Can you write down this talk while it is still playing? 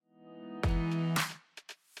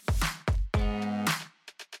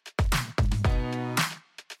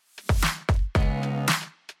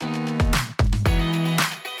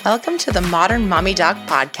Welcome to the Modern Mommy Dog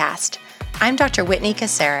Podcast. I'm Dr. Whitney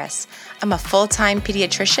Caceres. I'm a full-time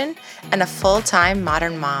pediatrician and a full-time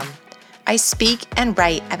modern mom. I speak and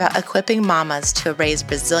write about equipping mamas to raise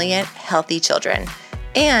resilient, healthy children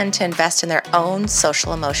and to invest in their own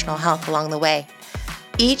social emotional health along the way.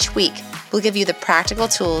 Each week, we'll give you the practical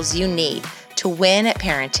tools you need to win at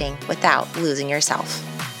parenting without losing yourself.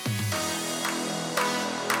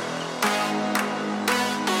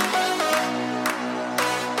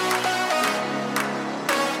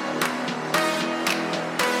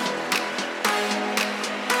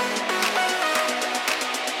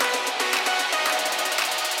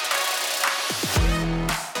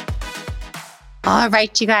 All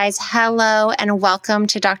right, you guys, hello and welcome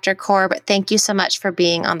to Dr. Korb. Thank you so much for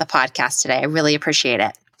being on the podcast today. I really appreciate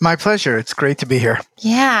it. My pleasure. It's great to be here.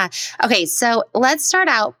 Yeah. Okay, so let's start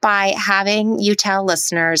out by having you tell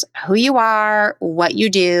listeners who you are, what you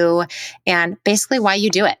do, and basically why you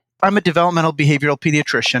do it. I'm a developmental behavioral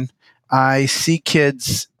pediatrician. I see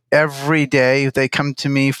kids every day. They come to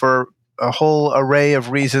me for a whole array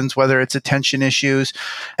of reasons, whether it's attention issues,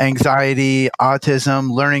 anxiety,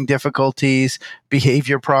 autism, learning difficulties,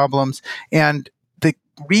 behavior problems. And the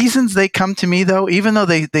reasons they come to me, though, even though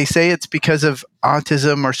they say it's because of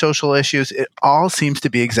autism or social issues, it all seems to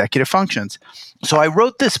be executive functions. So I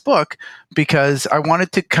wrote this book because I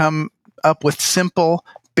wanted to come up with simple,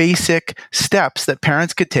 basic steps that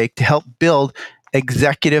parents could take to help build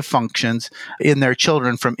executive functions in their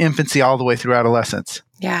children from infancy all the way through adolescence.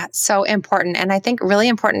 Yeah, so important. And I think really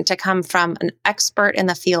important to come from an expert in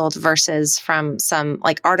the field versus from some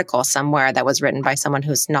article somewhere that was written by someone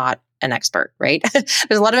who's not an expert, right?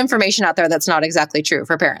 There's a lot of information out there that's not exactly true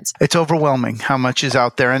for parents. It's overwhelming how much is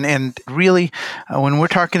out there. And really, when we're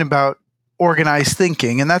talking about organized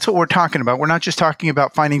thinking, and that's what we're talking about. We're not just talking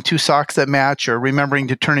about finding two socks that match or remembering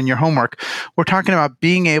to turn in your homework. We're talking about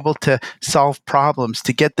being able to solve problems,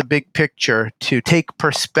 to get the big picture, to take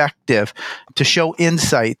perspective, to show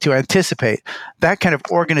insight, to anticipate. That kind of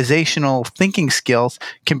organizational thinking skills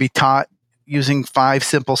can be taught using 5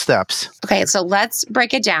 simple steps. Okay, so let's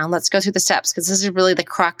break it down. Let's go through the steps because this is really the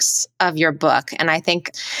crux of your book. And I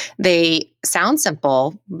think they sound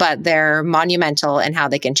simple, but they're monumental in how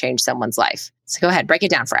they can change someone's life. So go ahead, break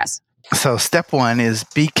it down for us. So step 1 is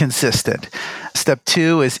be consistent. Step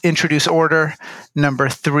 2 is introduce order. Number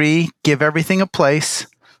 3, give everything a place.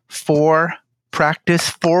 4, practice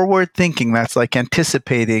forward thinking. That's like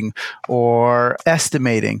anticipating or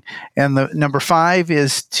estimating. And the number 5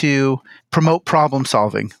 is to promote problem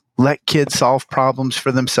solving. Let kids solve problems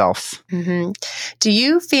for themselves. Mm-hmm. Do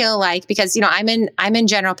you feel like, because, I'm in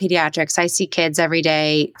general pediatrics, I see kids every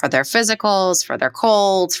day for their physicals, for their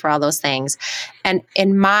colds, for all those things. And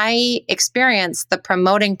in my experience, the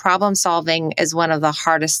promoting problem solving is one of the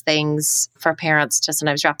hardest things for parents to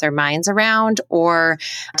sometimes wrap their minds around or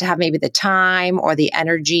to have maybe the time or the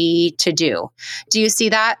energy to do. Do you see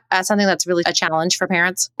that as something that's really a challenge for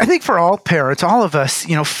parents? I think for all parents, all of us,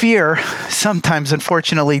 fear sometimes,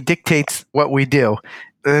 unfortunately, dictates what we do.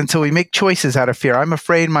 And so we make choices out of fear. I'm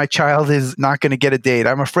afraid my child is not going to get a date.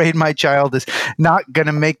 I'm afraid my child is not going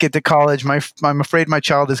to make it to college. I'm afraid my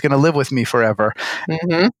child is going to live with me forever.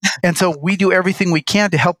 Mm-hmm. And so we do everything we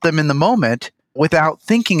can to help them in the moment without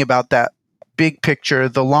thinking about that big picture,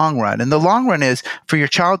 the long run. And the long run is for your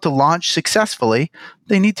child to launch successfully,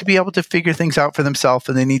 they need to be able to figure things out for themselves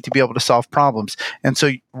and they need to be able to solve problems. And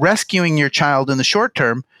so rescuing your child in the short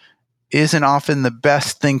term isn't often the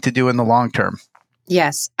best thing to do in the long term.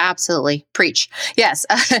 Yes, absolutely. Preach. Yes.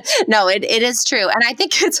 No, it is true. And I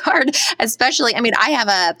think it's hard, especially, I have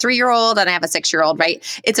a 3-year-old and I have a 6-year-old,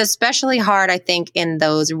 right? It's especially hard, I think, in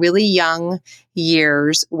those really young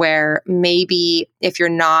years where maybe if you're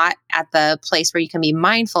not at the place where you can be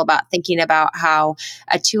mindful about thinking about how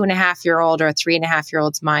a 2.5-year-old or a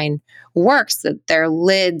 3.5-year-old's mind works, that their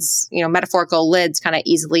lids, metaphorical lids kind of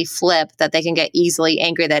easily flip, that they can get easily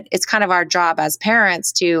angry, that it's kind of our job as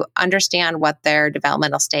parents to understand what their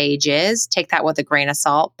developmental stage is, take that with a grain of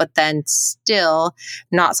salt, but then still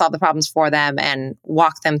not solve the problems for them and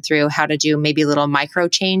walk them through how to do maybe little micro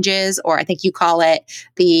changes, or I think you call it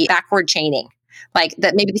the backward chaining. Like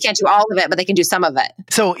that maybe they can't do all of it, but they can do some of it.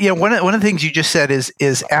 So, one of the things you just said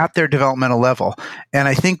is at their developmental level. And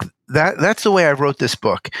I think that's the way I wrote this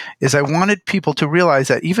book, is I wanted people to realize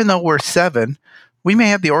that even though we're 7, we may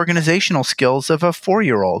have the organizational skills of a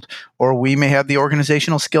 4-year-old, or we may have the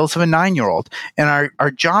organizational skills of a 9-year-old. And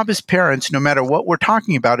our job as parents, no matter what we're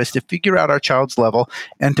talking about, is to figure out our child's level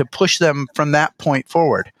and to push them from that point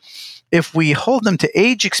forward. If we hold them to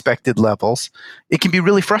age-expected levels, it can be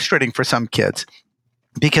really frustrating for some kids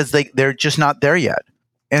because they're just not there yet.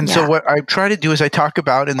 And so Yeah. what I try to do is I talk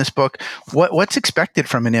about in this book what's expected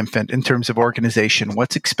from an infant in terms of organization,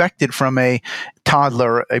 what's expected from a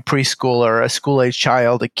toddler, a preschooler, a school-age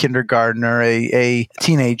child, a kindergartner, a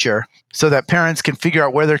teenager, so that parents can figure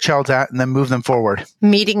out where their child's at and then move them forward.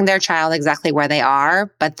 Meeting their child exactly where they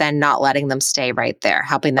are, but then not letting them stay right there,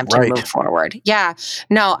 helping them to Right. move forward. Yeah.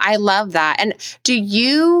 No, I love that. And do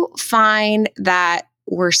you find that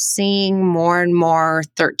we're seeing more and more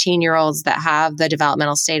 13-year-olds that have the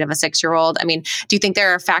developmental state of a 6-year-old? I mean, do you think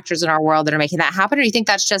there are factors in our world that are making that happen? Or do you think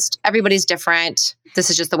that's just everybody's different? This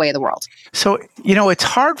is just the way of the world? So, it's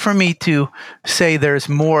hard for me to say there's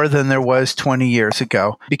more than there was 20 years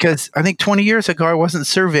ago, because I think 20 years ago, I wasn't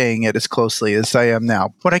surveying it as closely as I am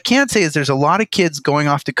now. What I can say is there's a lot of kids going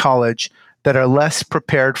off to college that are less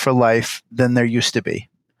prepared for life than there used to be.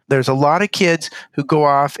 There's a lot of kids who go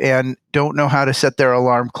off and don't know how to set their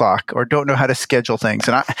alarm clock or don't know how to schedule things.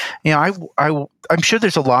 And I'm sure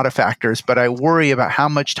there's a lot of factors, but I worry about how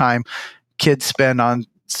much time kids spend on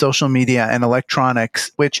social media and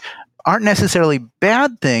electronics, which aren't necessarily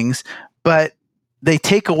bad things, but they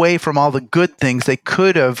take away from all the good things they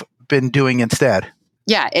could have been doing instead.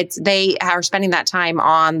 Yeah, they are spending that time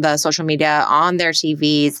on the social media, on their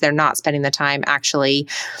TVs. They're not spending the time actually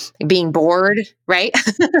being bored, right?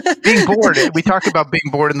 Being bored. We talk about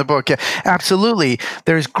being bored in the book. Yeah, absolutely.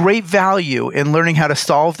 There's great value in learning how to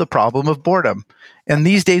solve the problem of boredom. And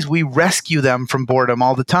these days, we rescue them from boredom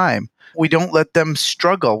all the time. We don't let them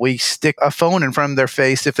struggle. We stick a phone in front of their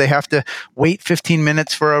face if they have to wait 15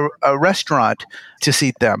 minutes for a restaurant to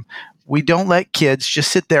seat them. We don't let kids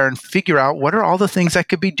just sit there and figure out what are all the things I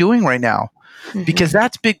could be doing right now. Mm-hmm. Because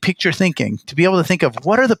that's big picture thinking, to be able to think of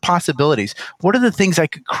what are the possibilities? What are the things I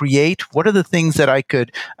could create? What are the things that I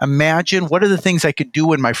could imagine? What are the things I could do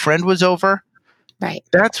when my friend was over? Right.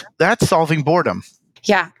 That's solving boredom.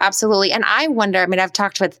 Yeah, absolutely. And I wonder, I mean, I've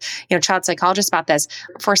talked with, child psychologists about this.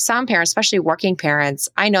 For some parents, especially working parents,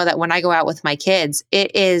 I know that when I go out with my kids,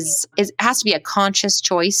 it has to be a conscious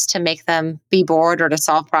choice to make them be bored or to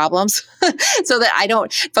solve problems so that I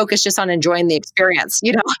don't focus just on enjoying the experience,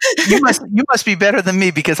 You must be better than me,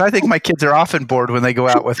 because I think my kids are often bored when they go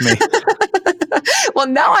out with me. Well,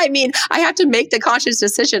 no, I mean, I have to make the conscious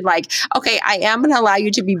decision like, okay, I am going to allow you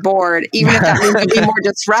to be bored, even if that means to be more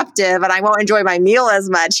disruptive and I won't enjoy my meal as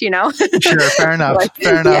much, Sure, fair enough.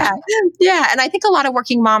 Fair enough. Yeah. And I think a lot of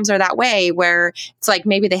working moms are that way, where it's like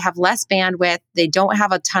maybe they have less bandwidth. They don't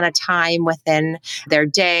have a ton of time within their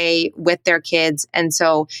day with their kids. And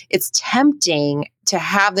so it's tempting to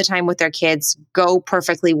have the time with their kids go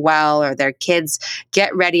perfectly well, or their kids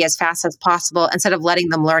get ready as fast as possible, instead of letting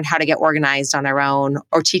them learn how to get organized on their own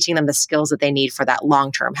or teaching them the skills that they need for that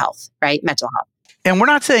long-term health, right? Mental health. And we're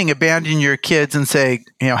not saying abandon your kids and say,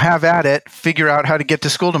 have at it, figure out how to get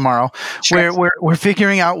to school tomorrow. Sure. We're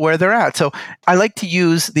figuring out where they're at. So I like to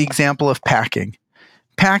use the example of packing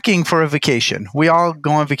for a vacation. We all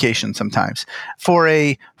go on vacation sometimes. For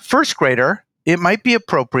a first grader, it might be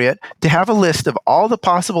appropriate to have a list of all the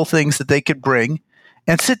possible things that they could bring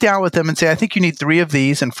and sit down with them and say, I think you need 3 of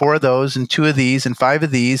these and 4 of those and 2 of these and 5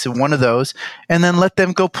 of these and 1 of those, and then let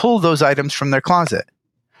them go pull those items from their closet.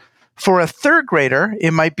 For a third grader,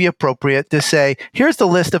 it might be appropriate to say, here's the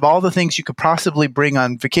list of all the things you could possibly bring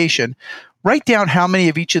on vacation. Write down how many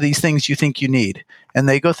of each of these things you think you need. And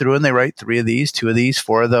they go through and they write 3 of these, 2 of these,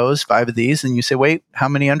 4 of those, 5 of these. And you say, wait, how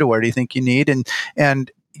many underwear do you think you need?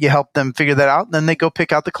 And you help them figure that out. And then they go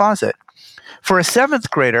pick out the closet. For a 7th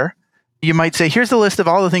grader, you might say, here's the list of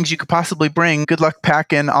all the things you could possibly bring. Good luck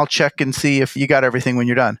packing. I'll check and see if you got everything when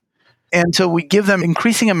you're done. And so we give them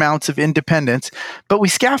increasing amounts of independence, but we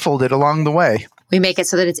scaffold it along the way. We make it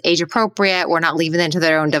so that it's age appropriate. We're not leaving them to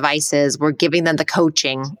their own devices. We're giving them the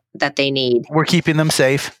coaching that they need. We're keeping them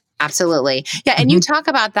safe. Absolutely. Yeah. And you talk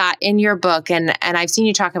about that in your book. And I've seen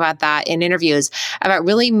you talk about that in interviews about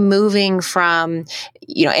really moving from,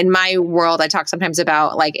 in my world, I talk sometimes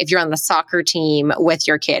about like if you're on the soccer team with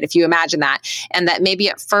your kid, if you imagine that, and that maybe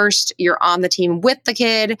at first you're on the team with the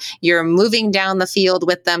kid, you're moving down the field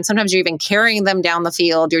with them. Sometimes you're even carrying them down the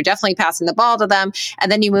field. You're definitely passing the ball to them.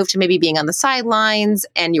 And then you move to maybe being on the sidelines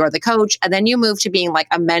and you're the coach. And then you move to being like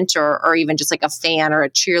a mentor or even just like a fan or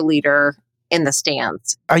a cheerleader in the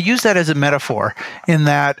stands. I use that as a metaphor in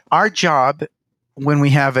that our job when we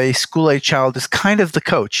have a school-age child is kind of the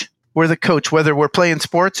coach. We're the coach, whether we're playing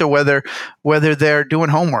sports or whether they're doing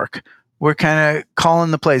homework. We're kind of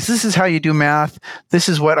calling the plays. This is how you do math. This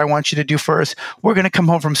is what I want you to do first. We're going to come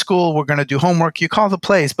home from school. We're going to do homework. You call the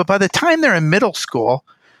plays. But by the time they're in middle school,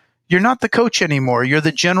 you're not the coach anymore. You're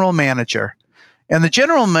the general manager. And the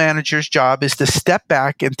general manager's job is to step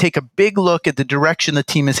back and take a big look at the direction the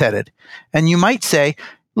team is headed. And you might say,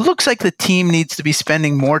 looks like the team needs to be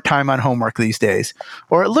spending more time on homework these days,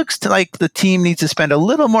 or it looks like the team needs to spend a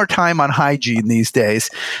little more time on hygiene these days,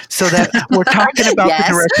 so that we're talking about the Yes.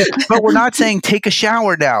 direction, but we're not saying take a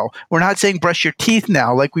shower now. We're not saying brush your teeth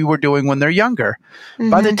now like we were doing when they're younger.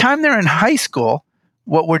 By the Hmm. time they're in high school,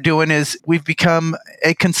 what we're doing is we've become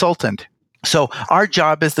a consultant. So our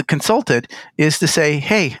job as the consultant is to say,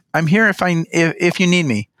 hey, I'm here if you need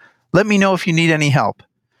me. Let me know if you need any help.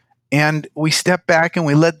 And we step back and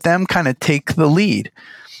we let them kind of take the lead.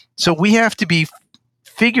 So we have to be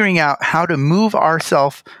figuring out how to move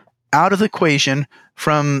ourselves out of the equation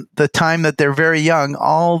from the time that they're very young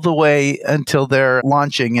all the way until they're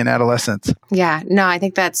launching in adolescence. Yeah, no, I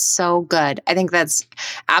think that's so good. I think that's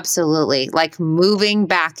absolutely like moving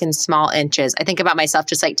back in small inches. I think about myself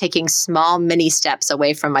just like taking small mini steps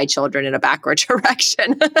away from my children in a backward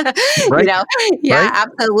direction. you Right? know? Yeah, Right?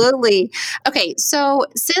 absolutely. Okay, so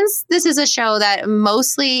since this is a show that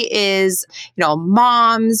mostly is,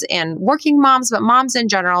 moms and working moms, but moms in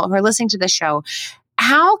general who are listening to the show,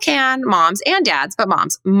 how can moms and dads, but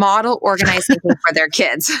moms, model organized thinking for their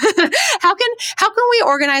kids? how can we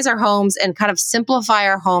organize our homes and kind of simplify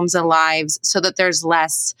our homes and lives so that there's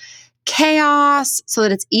less chaos, so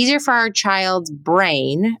that it's easier for our child's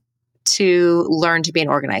brain to learn to be an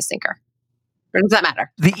organized thinker? Or does that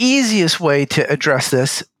matter? The easiest way to address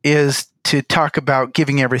this is to talk about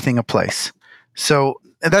giving everything a place. So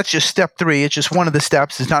that's just step 3. It's just one of the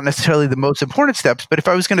steps. It's not necessarily the most important steps. But if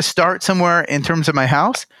I was going to start somewhere in terms of my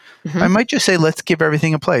house, I Hmm. might just say, let's give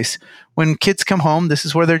everything a place. When kids come home, this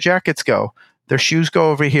is where their jackets go. Their shoes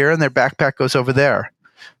go over here and their backpack goes over there.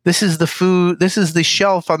 This is the food. This is the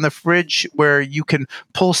shelf on the fridge where you can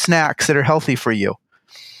pull snacks that are healthy for you.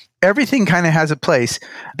 Everything kind of has a place,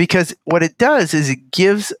 because what it does is it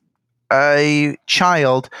gives a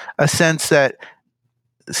child a sense that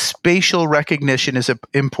spatial recognition is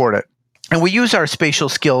important. And we use our spatial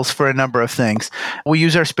skills for a number of things. We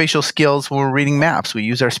use our spatial skills when we're reading maps. We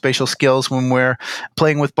use our spatial skills when we're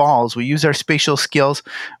playing with balls. We use our spatial skills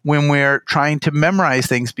when we're trying to memorize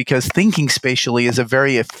things, because thinking spatially is a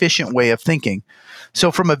very efficient way of thinking.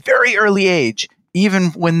 So from a very early age, even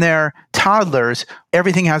when they're toddlers,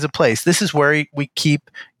 everything has a place. This is where we keep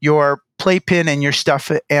your playpen and your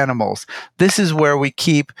stuffed animals. This is where we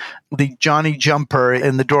keep the Johnny jumper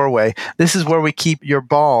in the doorway. This is where we keep your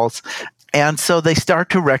balls. And so they start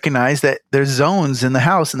to recognize that there's zones in the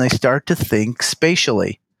house, and they start to think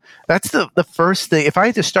spatially. That's the first thing. If I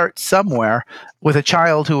had to start somewhere with a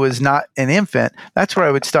child who is not an infant, that's where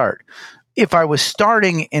I would start. If I was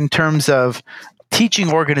starting in terms of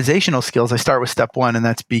teaching organizational skills, I start with step 1, and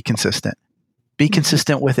that's be consistent. Be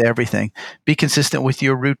consistent with everything. Be consistent with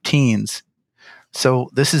your routines. So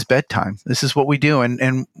this is bedtime. This is what we do.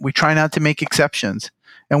 And we try not to make exceptions.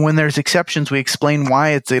 And when there's exceptions, we explain why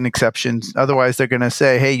it's an exception. Otherwise, they're going to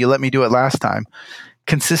say, hey, you let me do it last time.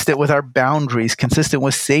 Consistent with our boundaries, consistent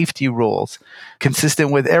with safety rules,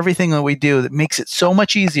 consistent with everything that we do, that makes it so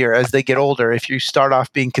much easier as they get older if you start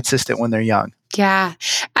off being consistent when they're young. Yeah.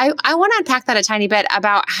 I want to unpack that a tiny bit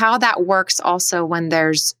about how that works also when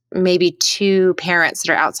there's maybe 2 parents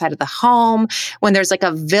that are outside of the home, when there's like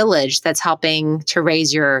a village that's helping to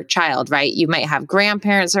raise your child, right? You might have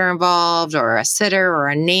grandparents that are involved, or a sitter, or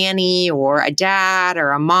a nanny, or a dad,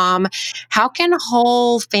 or a mom. How can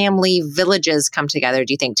whole family villages come together,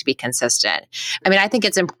 do you think, to be consistent? I mean, I think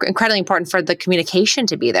it's incredibly important for the communication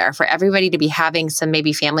to be there, for everybody to be having some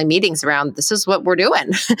maybe family meetings around this is what we're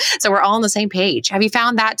doing. So we're all on the same page. Have you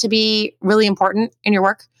found that to be really important in your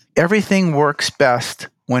work? Everything works best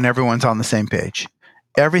when everyone's on the same page.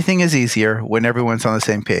 Everything is easier when everyone's on the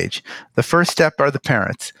same page. The first step are the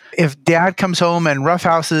parents. If dad comes home and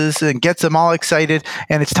roughhouses and gets them all excited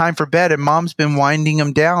and it's time for bed, and mom's been winding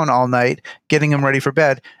them down all night, getting them ready for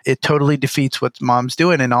bed, it totally defeats what mom's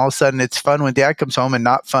doing. And all of a sudden it's fun when dad comes home and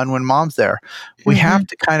not fun when mom's there. We have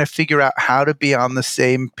to kind of figure out how to be on the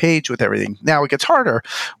same page with everything. Now it gets harder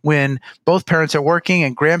when both parents are working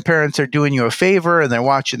and grandparents are doing you a favor and they're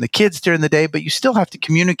watching the kids during the day, but you still have to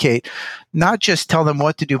communicate, not just tell them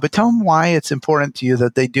what to do, but tell them why it's important to you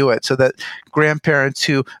that they do it, so that grandparents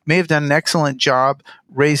who may have done an excellent job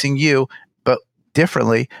raising you, but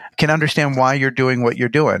differently, can understand why you're doing what you're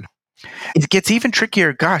doing. It gets even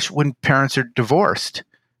trickier, when parents are divorced,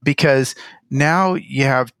 because now you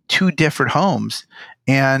have 2 different homes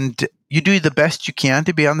and you do the best you can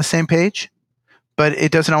to be on the same page, but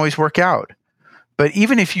it doesn't always work out. But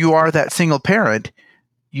even if you are that single parent,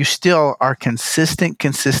 you still are consistent.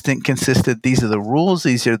 These are the rules.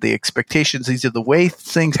 These are the expectations. These are the way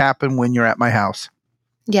things happen when you're at my house.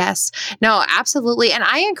 Yes. No, absolutely. And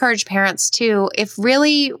I encourage parents too, if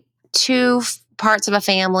really 2 parts of a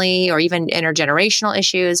family or even intergenerational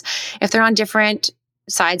issues, if they're on different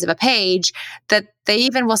sides of a page, that they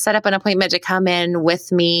even will set up an appointment to come in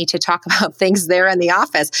with me to talk about things there in the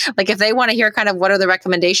office. Like if they want to hear kind of what are the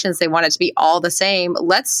recommendations, they want it to be all the same,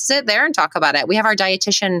 let's sit there and talk about it. We have our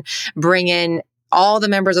dietitian bring in all the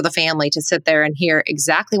members of the family to sit there and hear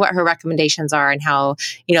exactly what her recommendations are and how,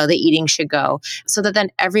 the eating should go, so that then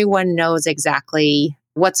everyone knows exactly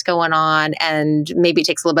what's going on, and maybe it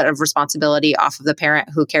takes a little bit of responsibility off of the parent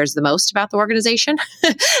who cares the most about the organization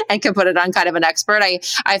and can put it on kind of an expert. I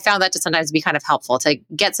found that to sometimes be kind of helpful to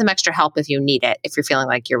get some extra help if you need it, if you're feeling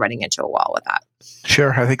like you're running into a wall with that.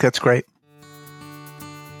 Sure. I think that's great.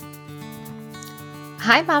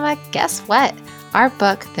 Hi, Mama. Guess what? Our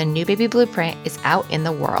book, The New Baby Blueprint, is out in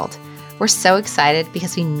the world. We're so excited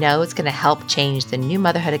because we know it's going to help change the new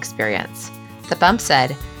motherhood experience. The Bump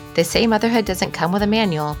said, "They say motherhood doesn't come with a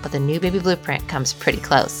manual, but the New Baby Blueprint comes pretty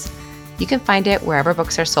close." You can find it wherever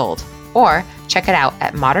books are sold, or check it out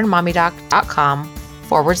at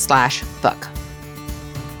modernmommydoc.com/book.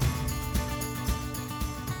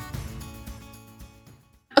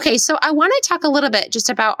 Okay, so I want to talk a little bit just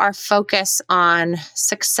about our focus on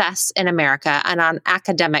success in America and on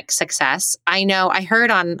academic success. I know I heard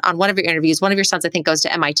on one of your interviews, one of your sons, I think, goes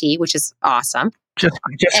to MIT, which is awesome. Just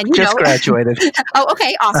And, graduated. Oh,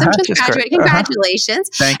 okay, awesome. Just Just graduated. Congratulations.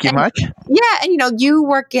 Thank you And much. yeah, and you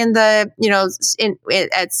work in the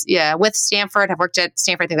with Stanford. I've worked at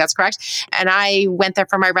Stanford. I think that's correct. And I went there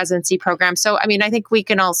for my residency program. So I mean, I think we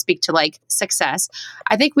can all speak to like success.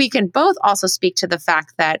 I think we can both also speak to the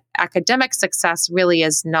fact that academic success really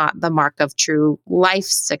is not the mark of true life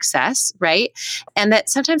success, right? And that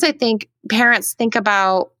sometimes I think parents think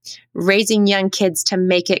about raising young kids to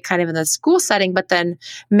make it kind of in the school setting, but then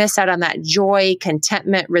miss out on that joy,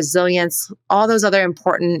 contentment, resilience, all those other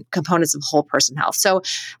important components of whole person health. So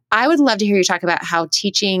I would love to hear you talk about how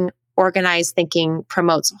teaching organized thinking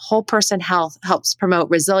promotes whole person health, helps promote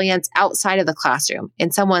resilience outside of the classroom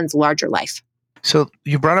in someone's larger life. So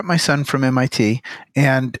you brought up my son from MIT,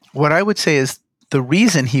 and what I would say is the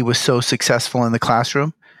reason he was so successful in the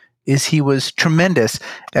classroom is he was tremendous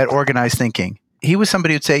at organized thinking. He was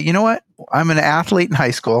somebody who'd say, you know what, I'm an athlete in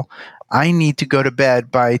high school. I need to go to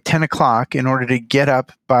bed by 10 o'clock in order to get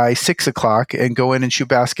up by 6 o'clock and go in and shoot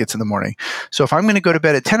baskets in the morning. So if I'm going to go to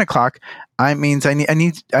bed at 10 o'clock, I means I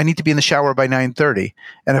need to be in the shower by 9:30.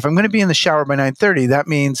 And if I'm going to be in the shower by 9:30, that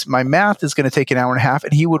means my math is going to take an hour and a half,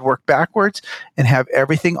 and he would work backwards and have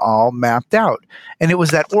everything all mapped out. And it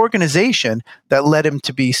was that organization that led him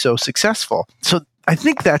to be so successful. So I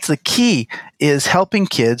think that's the key, is helping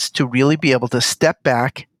kids to really be able to step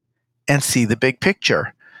back and see the big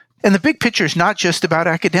picture. And the big picture is not just about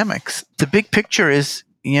academics. The big picture is,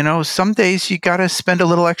 some days you got to spend a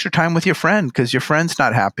little extra time with your friend because your friend's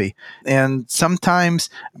not happy. And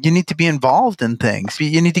sometimes you need to be involved in things.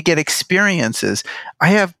 You need to get experiences. I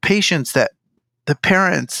have patients that the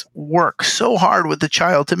parents work so hard with the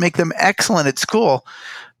child to make them excellent at school,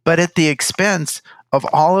 but at the expense of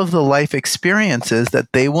all of the life experiences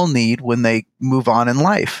that they will need when they move on in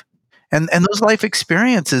life. And those life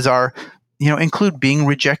experiences are, include being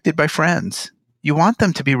rejected by friends. You want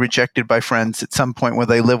them to be rejected by friends at some point when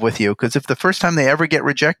they live with you, because if the first time they ever get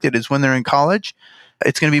rejected is when they're in college,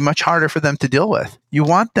 it's going to be much harder for them to deal with. You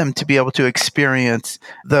want them to be able to experience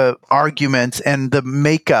the arguments and the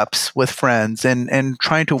makeups with friends and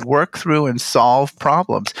trying to work through and solve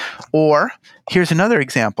problems. Or here's another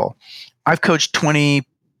example. I've coached 20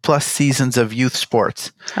 plus seasons of youth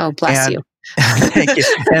sports. Oh, bless you. Thank you.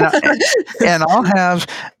 And I'll have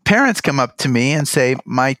parents come up to me and say,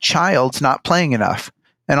 my child's not playing enough.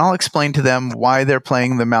 And I'll explain to them why they're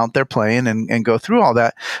playing the amount they're playing and go through all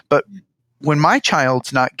that. But when my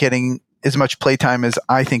child's not getting as much playtime as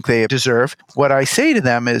I think they deserve, what I say to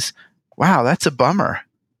them is, wow, that's a bummer.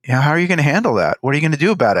 How are you going to handle that? What are you going to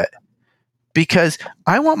do about it? Because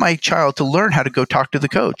I want my child to learn how to go talk to the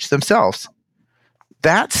coach themselves.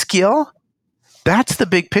 That skill, that's the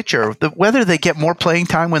big picture. Whether they get more playing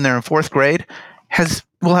time when they're in fourth grade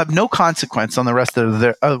will have no consequence on the rest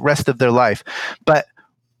of their life. But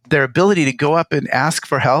their ability to go up and ask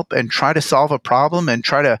for help and try to solve a problem and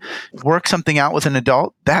try to work something out with an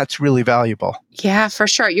adult, that's really valuable. Yeah, for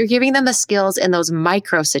sure. You're giving them the skills in those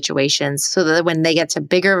micro situations so that when they get to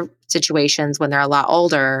bigger situations, when they're a lot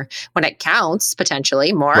older, when it counts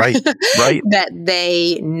potentially more, right. that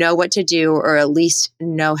they know what to do, or at least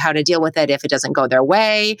know how to deal with it if it doesn't go their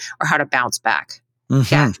way, or how to bounce back.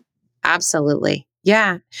 Mm-hmm. Yeah, absolutely.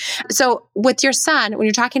 Yeah. So with your son, when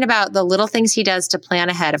you're talking about the little things he does to plan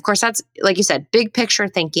ahead, of course, that's like you said, big picture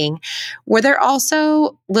thinking. Were there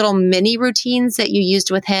also little mini routines that you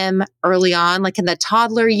used with him early on, like in the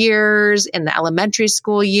toddler years, in the elementary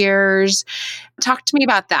school years? Talk to me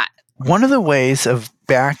about that. One of the ways of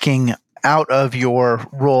backing out of your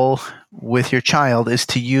role with your child is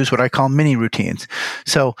to use what I call mini routines.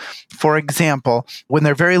 So, for example, when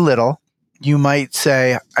they're very little, you might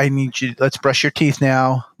say, I need you, let's brush your teeth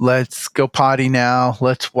now. Let's go potty now.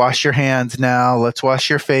 Let's wash your hands now. Let's wash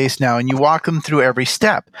your face now. And you walk them through every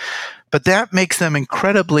step. But that makes them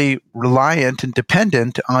incredibly reliant and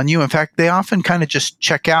dependent on you. In fact, they often kind of just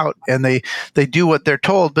check out and they do what they're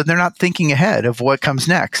told, but they're not thinking ahead of what comes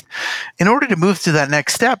next. In order to move to that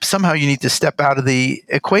next step, somehow you need to step out of the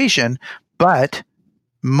equation, but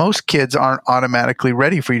most kids aren't automatically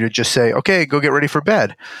ready for you to just say, okay, go get ready for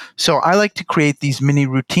bed. So I like to create these mini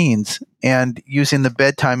routines. And using the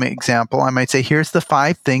bedtime example, I might say, here's the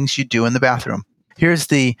 5 things you do in the bathroom. Here's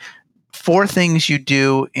the 4 things you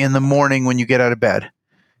do in the morning when you get out of bed.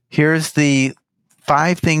 Here's the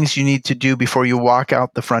 5 things you need to do before you walk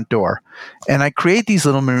out the front door. And I create these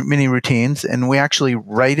little mini routines, and we actually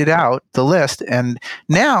write it out, the list. And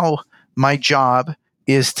now my job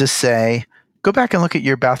is to say, go back and look at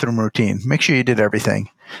your bathroom routine. Make sure you did everything.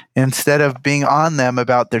 Instead of being on them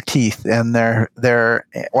about their teeth and their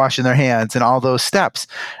washing their hands and all those steps,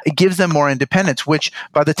 it gives them more independence, which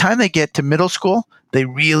by the time they get to middle school, they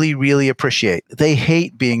really, really appreciate. They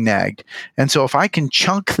hate being nagged. And so if I can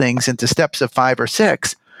chunk things into steps of 5 or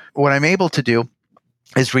 6, what I'm able to do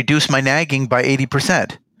is reduce my nagging by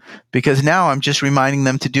 80%. Because now I'm just reminding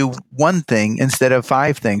them to do one thing instead of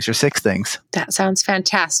 5 things or 6 things. That sounds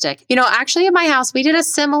fantastic. Actually at my house, we did a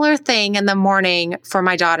similar thing in the morning for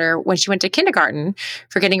my daughter when she went to kindergarten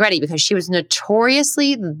for getting ready, because she was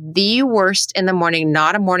notoriously the worst in the morning,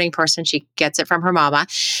 not a morning person. She gets it from her mama.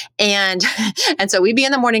 And so we'd be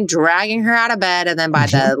in the morning dragging her out of bed. And then by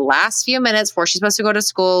the last few minutes before she's supposed to go to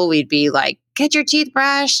school, we'd be like, get your teeth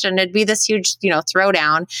brushed. And it'd be this huge,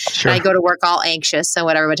 throwdown. Sure. And I go to work all anxious and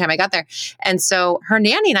whatever by the time I got there. And so her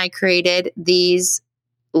nanny and I created these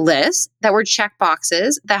lists that were check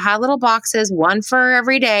boxes that had little boxes, one for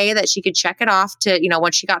every day that she could check it off to,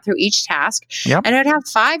 once she got through each task. Yep. And it would have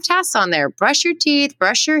 5 tasks on there: brush your teeth,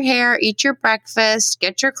 brush your hair, eat your breakfast,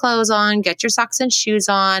 get your clothes on, get your socks and shoes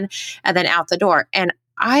on, and then out the door. And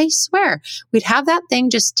I swear, we'd have that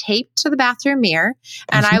thing just taped to the bathroom mirror,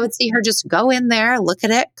 and I would see her just go in there, look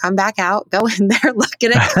at it, come back out, go in there, look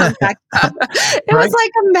at it, come back out. It was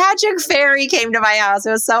like a magic fairy came to my house.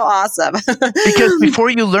 It was so awesome. Because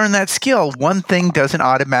before you learn that skill, one thing doesn't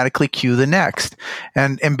automatically cue the next.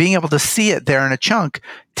 And being able to see it there in a chunk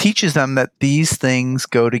teaches them that these things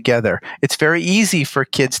go together. It's very easy for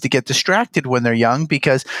kids to get distracted when they're young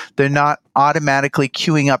because they're not automatically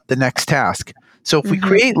queuing up the next task. So if we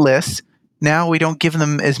create lists, now we don't give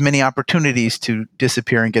them as many opportunities to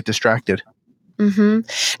disappear and get distracted.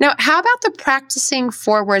 Now, how about the practicing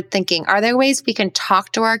forward thinking? Are there ways we can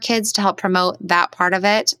talk to our kids to help promote that part of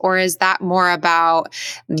it? Or is that more about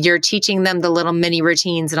you're teaching them the little mini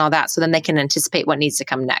routines and all that so then they can anticipate what needs to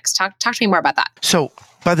come next? Talk to me more about that. So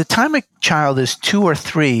by the time a child is 2 or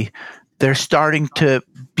 3, they're starting to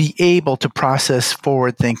be able to process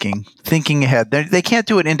forward thinking ahead. They can't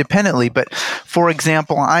do it independently, but for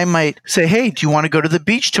example, I might say, hey, do you want to go to the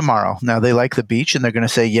beach tomorrow? Now they like the beach and they're going to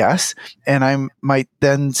say yes. And I might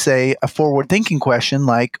then say a forward thinking question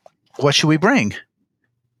like, what should we bring?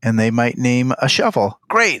 And they might name a shovel.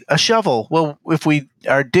 Great, a shovel. Well, if we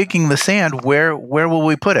are digging the sand, where will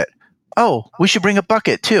we put it? Oh, we should bring a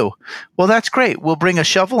bucket too. Well, that's great. We'll bring a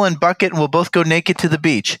shovel and bucket and we'll both go naked to the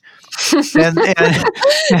beach. and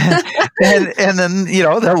then,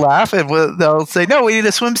 they'll laugh and they'll say, no, we need a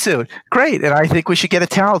swimsuit. Great. And I think we should get a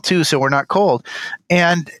towel too so we're not cold.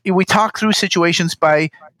 And we talk through situations by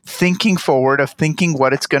thinking forward, of thinking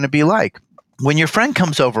what it's going to be like. When your friend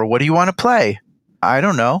comes over, what do you want to play? I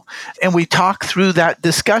don't know. And we talk through that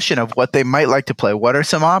discussion of what they might like to play. What are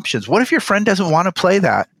some options? What if your friend doesn't want to play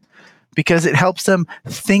that? Because it helps them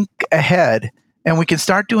think ahead. And we can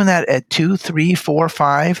start doing that at 2, 3, 4,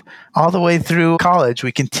 5, all the way through college.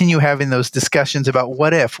 We continue having those discussions about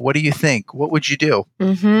what if, what do you think? What would you do?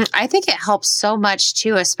 I think it helps so much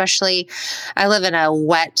too, especially I live in a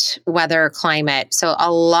wet weather climate. So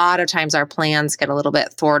a lot of times our plans get a little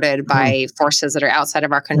bit thwarted by forces that are outside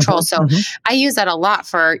of our control. So I use that a lot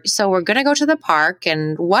so we're going to go to the park,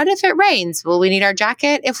 and what if it rains? Will we need our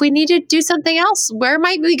jacket? If we need to do something else, where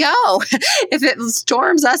might we go? If it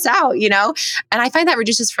storms us out, And I find that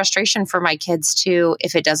reduces frustration for my kids too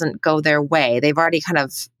if it doesn't go their way. They've already kind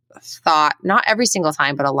of thought, not every single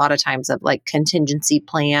time, but a lot of times of like contingency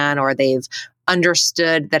plan, or they've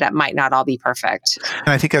understood that it might not all be perfect. And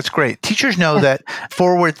I think that's great. Teachers know that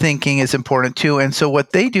forward thinking is important too. And so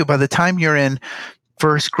what they do by the time you're in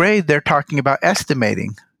first grade, they're talking about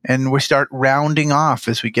estimating. And we start rounding off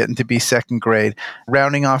as we get into be second grade,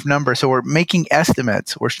 rounding off numbers. So we're making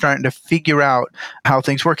estimates. We're starting to figure out how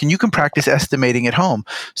things work. And you can practice estimating at home.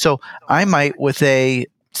 So I might, with a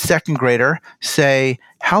second grader, say,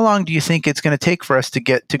 how long do you think it's going to take for us to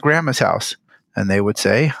get to Grandma's house? And they would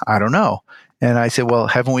say, I don't know. And I said, well,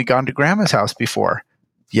 haven't we gone to Grandma's house before?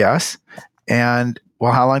 Yes. And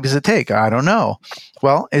well, how long does it take? I don't know.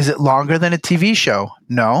 Well, is it longer than a TV show?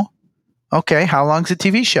 No. Okay, how long's a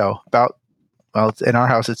TV show? Well, in our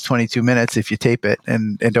house, it's 22 minutes if you tape it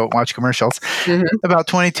and don't watch commercials. Mm-hmm. About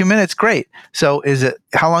 22 minutes, great. So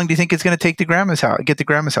how long do you think it's going to take to get to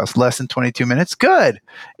Grandma's house? Less than 22 minutes? Good.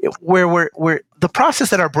 Where we're the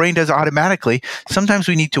process that our brain does automatically, sometimes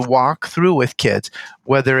we need to walk through with kids,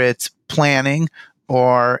 whether it's planning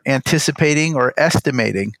or anticipating or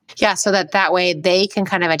estimating. Yeah, so that way they can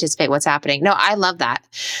kind of anticipate what's happening. No, I love that.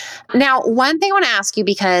 Now, one thing I want to ask you,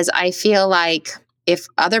 because I feel like if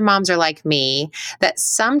other moms are like me, that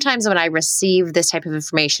sometimes when I receive this type of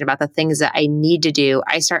information about the things that I need to do,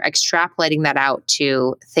 I start extrapolating that out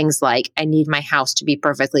to things like I need my house to be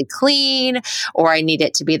perfectly clean, or I need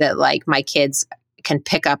it to be that like my kids can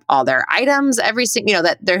pick up all their items,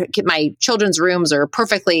 that my children's rooms are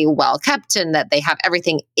perfectly well kept and that they have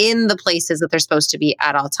everything in the places that they're supposed to be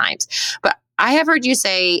at all times. But I have heard you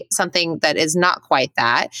say something that is not quite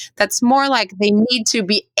that. That's more like they need to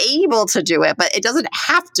be able to do it, but it doesn't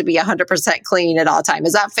have to be 100% clean at all times.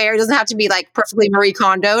 Is that fair? It doesn't have to be like perfectly Marie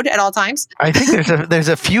Kondoed at all times? I think there's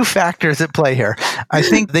a few factors at play here. I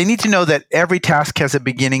think they need to know that every task has a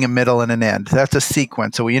beginning, a middle, and an end. That's a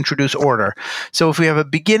sequence. So we introduce order. So if we have a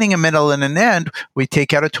beginning, a middle, and an end, we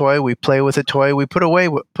take out a toy, we play with a toy, we put away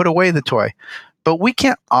the toy. But we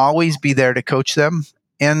can't always be there to coach them.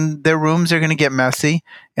 And their rooms are going to get messy,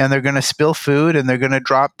 and they're going to spill food, and they're going to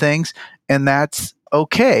drop things, and that's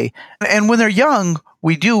okay. And when they're young,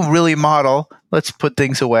 we do really model, let's put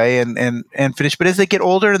things away and finish. But as they get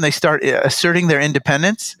older and they start asserting their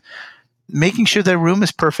independence, making sure their room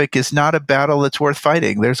is perfect is not a battle that's worth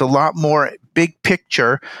fighting. There's a lot more big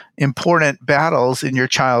picture, important battles in your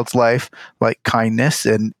child's life, like kindness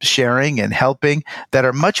and sharing and helping, that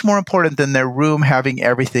are much more important than their room having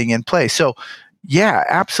everything in place. So yeah,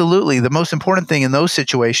 absolutely. The most important thing in those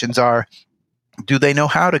situations are, do they know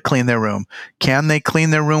how to clean their room? Can they clean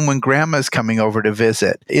their room when grandma's coming over to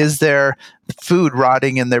visit? Is there food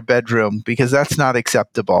rotting in their bedroom? Because that's not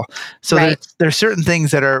acceptable. So right. There's certain things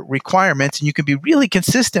that are requirements, and you can be really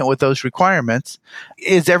consistent with those requirements.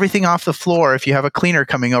 Is everything off the floor if you have a cleaner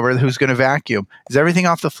coming over who's going to vacuum? Is everything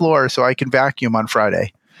off the floor so I can vacuum on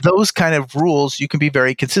Friday? Those kind of rules you can be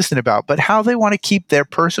very consistent about, but how they want to keep their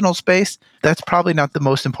personal space, that's probably not the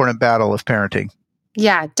most important battle of parenting.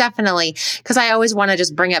 Yeah, definitely. Because I always want to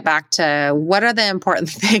just bring it back to what are the important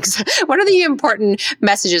things? What are the important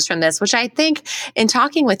messages from this? Which I think in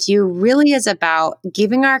talking with you really is about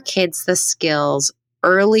giving our kids the skills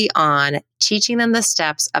early on, teaching them the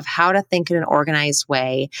steps of how to think in an organized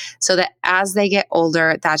way so that as they get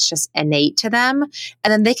older, that's just innate to them.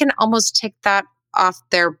 And then they can almost take that off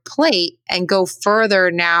their plate and go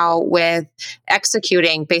further now with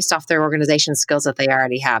executing based off their organization skills that they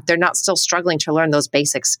already have. They're not still struggling to learn those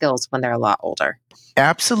basic skills when they're a lot older.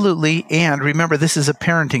 Absolutely. And remember, this is a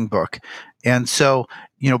parenting book. And so,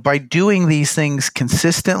 by doing these things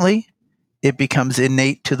consistently, it becomes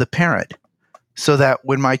innate to the parent. So that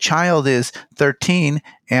when my child is 13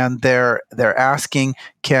 and they're asking,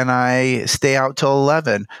 can I stay out till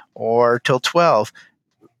 11 or till 12?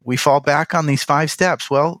 We fall back on these 5 steps.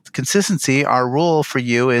 Well, consistency, our rule for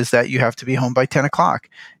you is that you have to be home by 10 o'clock.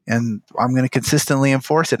 And I'm going to consistently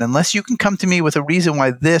enforce it. Unless you can come to me with a reason why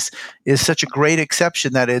this is such a great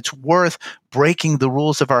exception that it's worth breaking the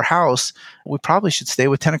rules of our house, we probably should stay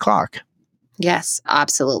with 10 o'clock. Yes,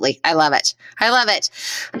 absolutely. I love it. I love it.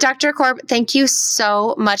 Dr. Korb, thank you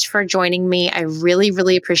so much for joining me. I really,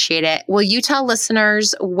 really appreciate it. Will you tell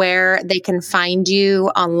listeners where they can find you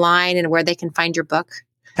online and where they can find your book?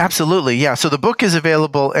 Absolutely. Yeah. So the book is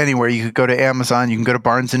available anywhere. You could go to Amazon, you can go to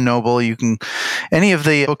Barnes & Noble, any of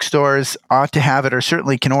the bookstores ought to have it or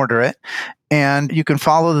certainly can order it. And you can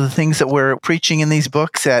follow the things that we're preaching in these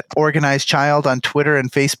books at Organized Child on Twitter and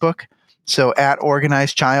Facebook. So at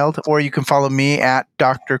Organized Child, or you can follow me at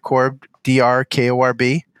Dr. Korb,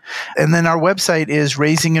 DrKorb. And then our website is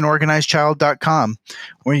raisinganorganizedchild.com,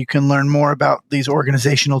 where you can learn more about these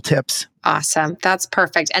organizational tips. Awesome. That's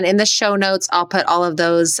perfect. And in the show notes, I'll put all of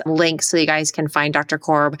those links so you guys can find Dr.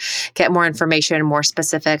 Korb, get more information, more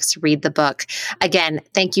specifics, read the book. Again,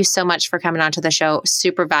 thank you so much for coming onto the show.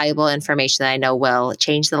 Super valuable information that I know will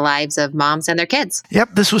change the lives of moms and their kids. Yep,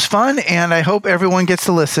 this was fun, and I hope everyone gets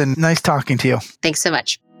to listen. Nice talking to you. Thanks so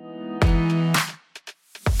much.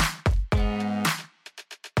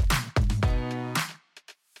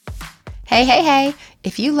 Hey.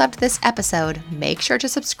 If you loved this episode, make sure to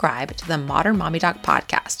subscribe to the Modern Mommy Doc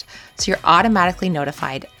podcast so you're automatically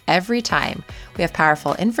notified every time we have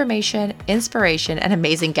powerful information, inspiration, and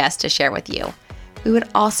amazing guests to share with you. We would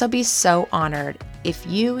also be so honored if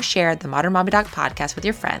you shared the Modern Mommy Doc podcast with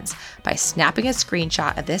your friends by snapping a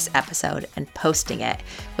screenshot of this episode and posting it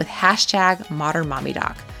with hashtag Modern Mommy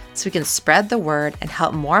Doc so we can spread the word and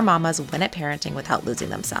help more mamas win at parenting without losing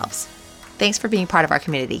themselves. Thanks for being part of our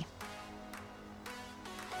community.